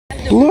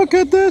Look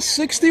at this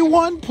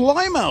 61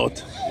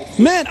 Plymouth.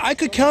 Man, I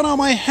could count on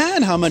my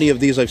hand how many of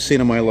these I've seen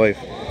in my life.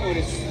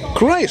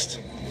 Christ.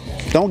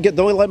 Don't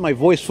let my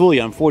voice fool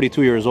you. I'm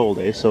 42 years old,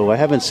 so I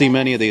haven't seen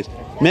many of these.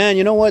 Man,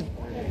 you know what?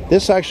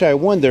 This actually, I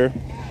wonder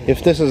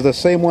if this is the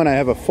same one I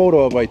have a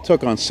photo of I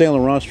took on Saint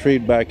Laurent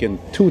Street back in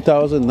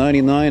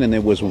 2099, and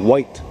it was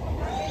white.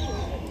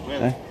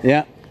 Really?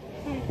 Yeah.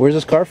 Where's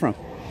this car from?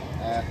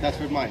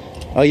 Thetford Mine.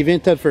 Oh, il vient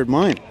de Thetford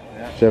Mine.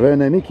 Yeah. J'avais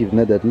un ami qui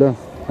venait d'être là.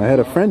 I had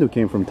a friend who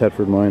came from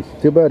Thetford Mines.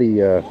 Too bad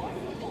he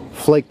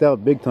flaked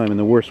out big time in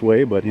the worst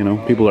way, but you know,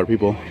 people are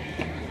people.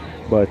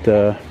 But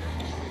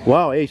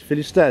wow, hey,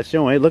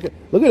 félicitations, hey, look at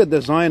the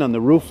design on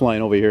the roof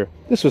line over here.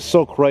 This was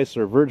so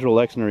Chrysler, Virgil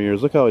Exner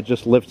years. Look how it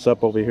just lifts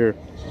up over here.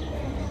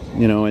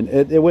 You know, and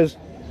it was,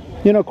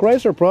 you know,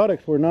 Chrysler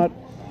products were not,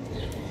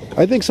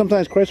 I think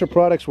sometimes Chrysler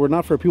products were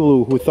not for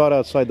people who thought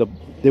outside the,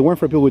 they weren't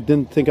for people who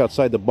didn't think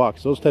outside the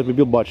box. Those type of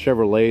people bought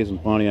Chevrolets and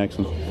Pontiacs,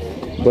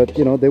 but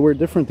you know, they were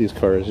different, these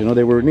cars. You know,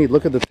 they were neat.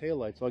 Look at the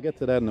taillights. I'll get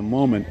to that in a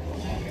moment.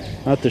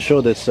 Not to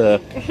show this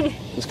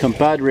this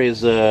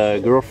compadre's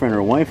girlfriend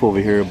or wife over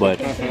here, but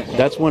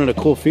that's one of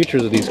the cool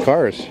features of these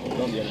cars.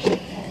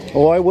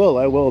 Oh, I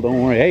will,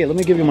 don't worry. Hey, let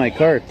me give you my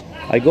card.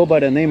 I go by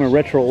the name of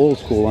Retro Old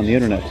School on the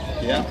internet.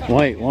 Yeah.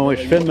 Oui,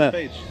 je filme.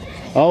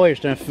 Ah oui, je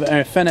suis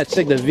un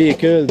fanatique de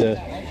véhicules,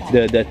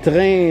 de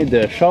trains,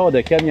 de chars,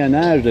 de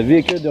camionnage, de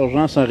véhicules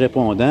d'urgence en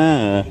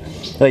répondant.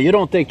 You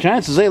don't take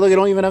chances. Hey, look, you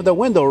don't even have the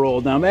window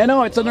rolled down. Man,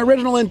 no, it's an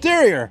original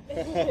interior.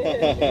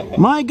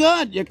 My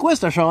God, il y a quoi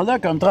ce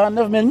char-là comme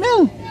 39 000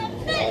 mille?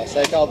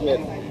 50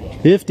 000.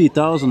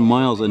 50,000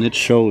 miles, and it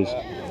shows.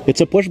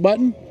 It's a push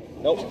button?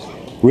 Nope.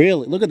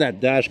 Really? Look at that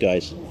dash,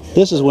 guys.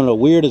 This is one of the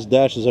weirdest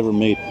dashes ever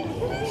made.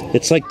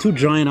 It's like two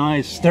giant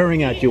eyes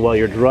staring at you while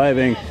you're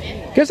driving.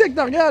 Qu'est-ce que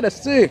tu regardes,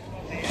 esti?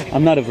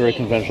 I'm not a very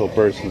conventional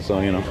person, so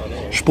you know.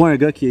 Je suis pas un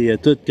gars qui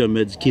est tout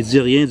comme qui dit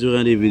rien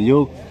durant les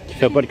vidéos, qui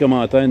fait pas de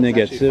commentaires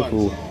négatifs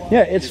ou.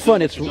 Yeah, it's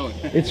fun. It's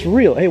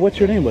real. Hey, what's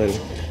your name, by the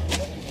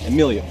way?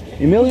 Emilio.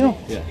 Emilio?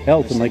 Yeah.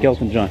 Elton, like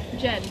Elton John.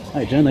 Jen.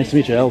 Hi, Jen. Nice to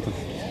meet you, Elton.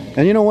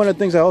 And you know, one of the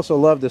things I also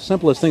love, the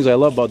simplest things I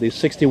love about these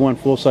 61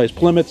 full-size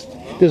Plymouths,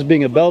 this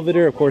being a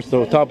Belvedere, of course,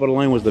 the top of the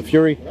line was the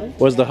Fury,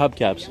 was the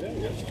hubcaps.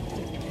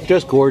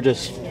 Just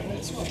gorgeous.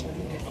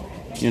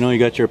 You know, you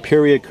got your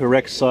period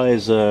correct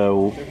size.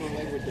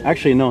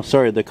 Actually, no,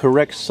 sorry. The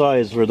correct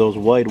size for those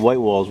wide white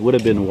walls would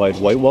have been wide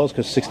white walls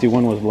because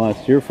 61 was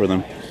last year for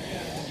them.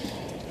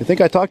 You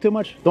think I talk too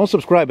much? Don't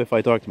subscribe if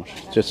I talk too much.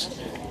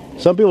 Just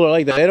some people are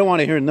like that. They don't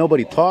want to hear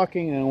nobody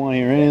talking. They don't want to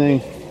hear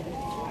anything.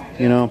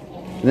 You know.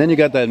 And then you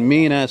got that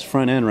mean ass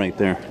front end right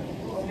there.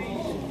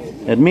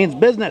 It means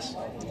business.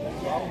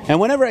 And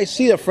whenever I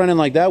see a front end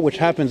like that, which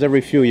happens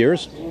every few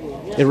years,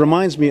 it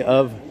reminds me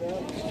of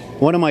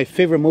one of my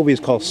favorite movies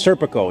called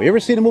Serpico. You ever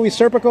seen the movie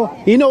Serpico?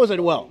 He knows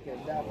it well.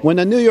 When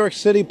the New York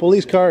City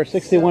police car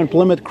 61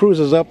 Plymouth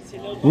cruises up,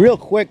 real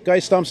quick, guy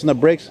stomps on the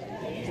brakes.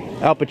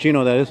 Al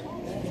Pacino, that is.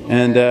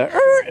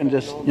 And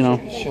just, you know,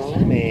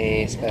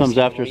 comes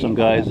after some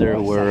guys there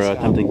who were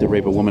attempting to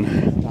rape a woman.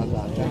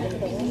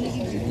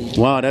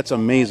 Wow, that's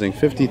amazing.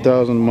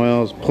 50,000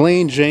 miles.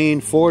 Plain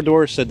Jane,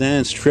 four-door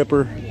sedan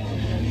stripper.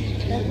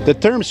 The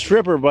term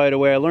stripper, by the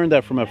way, I learned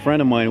that from a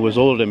friend of mine who was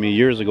older than me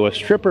years ago. A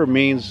stripper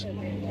means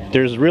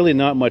there's really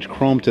not much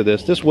chrome to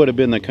this. This would have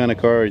been the kind of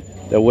car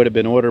that would have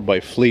been ordered by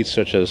fleets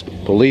such as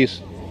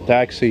police,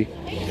 taxi,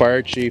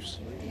 fire chiefs,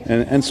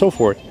 and so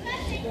forth.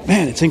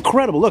 Man, it's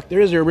incredible. Look, there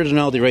is the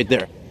originality right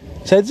there.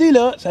 Ça dit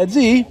là, ça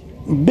dit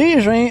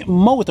Bégin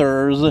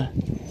Motors,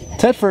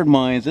 Thetford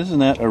Mines. Isn't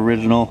that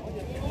original?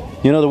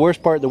 You know, the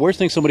worst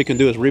thing somebody can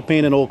do is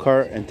repaint an old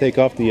car and take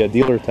off the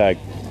dealer tag.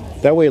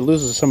 That way it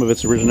loses some of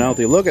its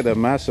originality. Look at the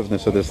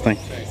massiveness of this thing.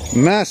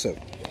 Massive.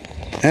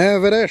 Un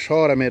vrai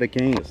char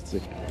américain,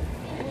 c'est.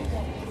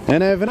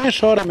 Un vrai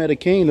char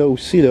américain, là,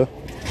 aussi, là.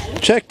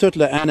 Check toute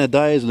le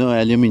anodise, là,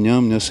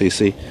 aluminium, là,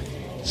 c'est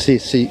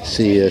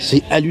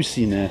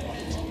hallucinant.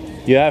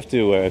 You have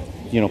to,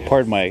 you know,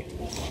 pardon my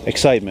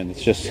excitement.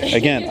 It's just,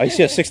 again, I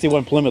see a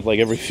 61 Plymouth like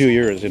every few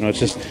years, you know, it's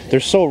just, they're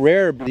so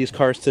rare, these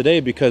cars today,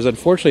 because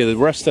unfortunately they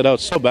rusted out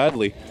so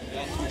badly.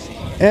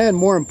 And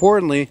more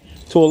importantly,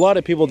 to a lot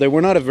of people, they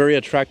were not a very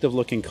attractive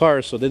looking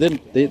car, so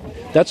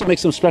that's what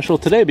makes them special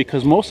today,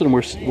 because most of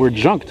them were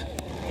junked.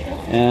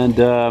 And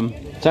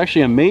it's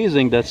actually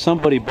amazing that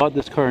somebody bought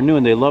this car new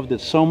and they loved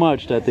it so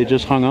much that they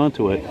just hung on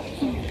to it.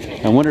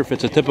 I wonder if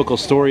it's a typical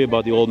story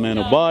about the old man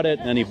who bought it,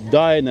 and he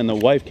died, and then the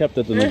wife kept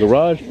it in the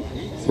garage,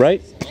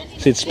 right?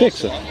 See, it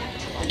speaks it.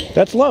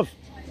 That's love.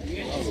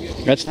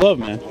 That's love,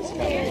 man.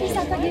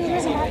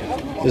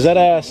 Is that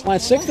a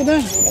slant six in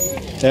there?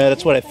 Yeah,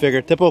 that's what I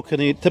figured. Typical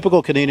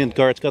Canadian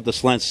car. It's got the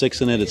slant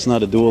six in it. It's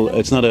not a dual.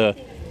 It's not a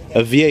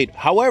V8.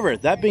 However,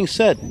 that being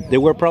said, they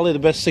were probably the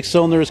best six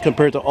cylinders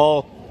compared to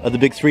all of the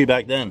big three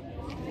back then.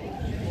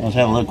 Let's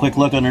have a quick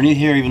look underneath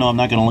here, even though I'm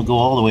not going to go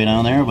all the way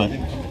down there, but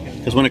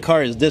because when a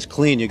car is this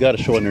clean, you got to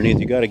show underneath.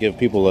 You got to give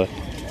people a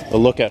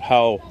look at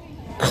how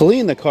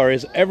clean the car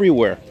is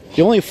everywhere.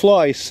 The only flaw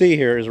I see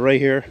here is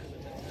right here.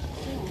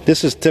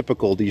 This is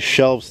typical. These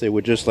shelves, they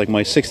would just, like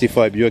my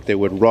 65 Buick, they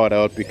would rot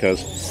out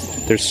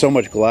because there's so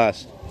much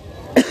glass.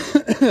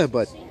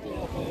 But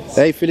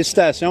hey,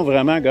 félicitations,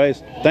 vraiment,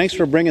 guys. Thanks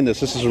for bringing this.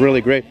 This is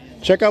really great.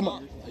 Check out.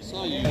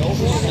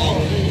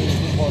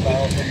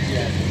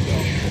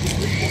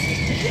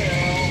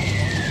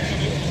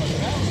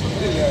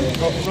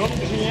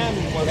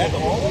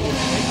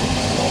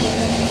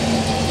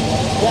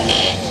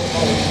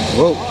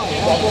 Whoa.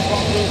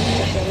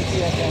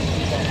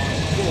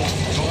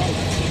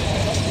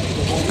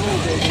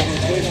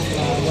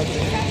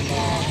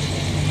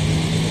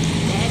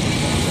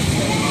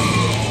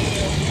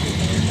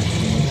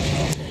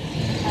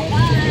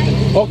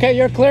 Okay,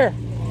 you're clear.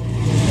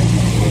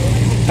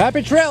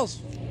 Happy trails.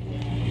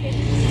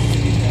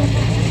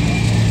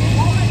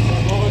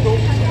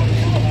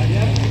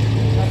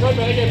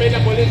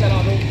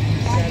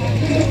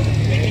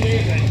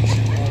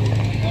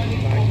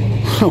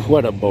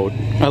 What a boat.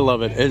 I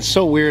love it. It's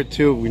so weird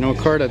too. You know, a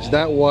car that's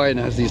that wide and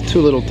has these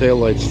two little tail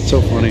lights. It's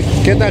so funny.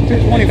 Get that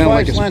 225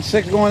 like slant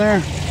 6 going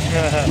there.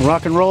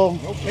 Rock and roll.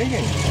 No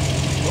pinging.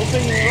 No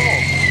pinging at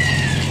all.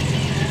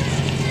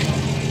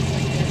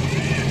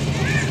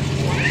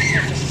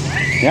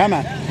 Yeah,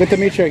 man. Good to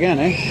meet you again,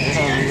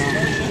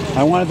 eh?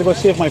 I wanted to go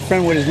see if my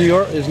friend with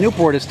his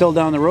Newport is still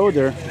down the road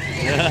there.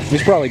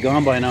 He's probably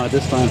gone by now at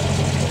this time.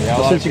 Yeah,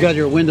 well, since you got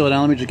your window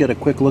down, let me just get a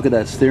quick look at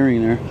that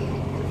steering there.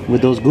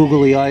 With those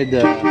googly-eyed...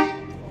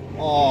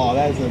 Oh,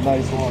 that's a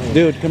nice one.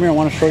 Dude, come here, I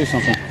want to show you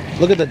something.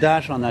 Look at the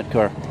dash on that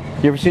car.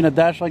 You ever seen a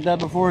dash like that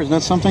before? Is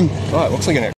that something? Oh, it looks like an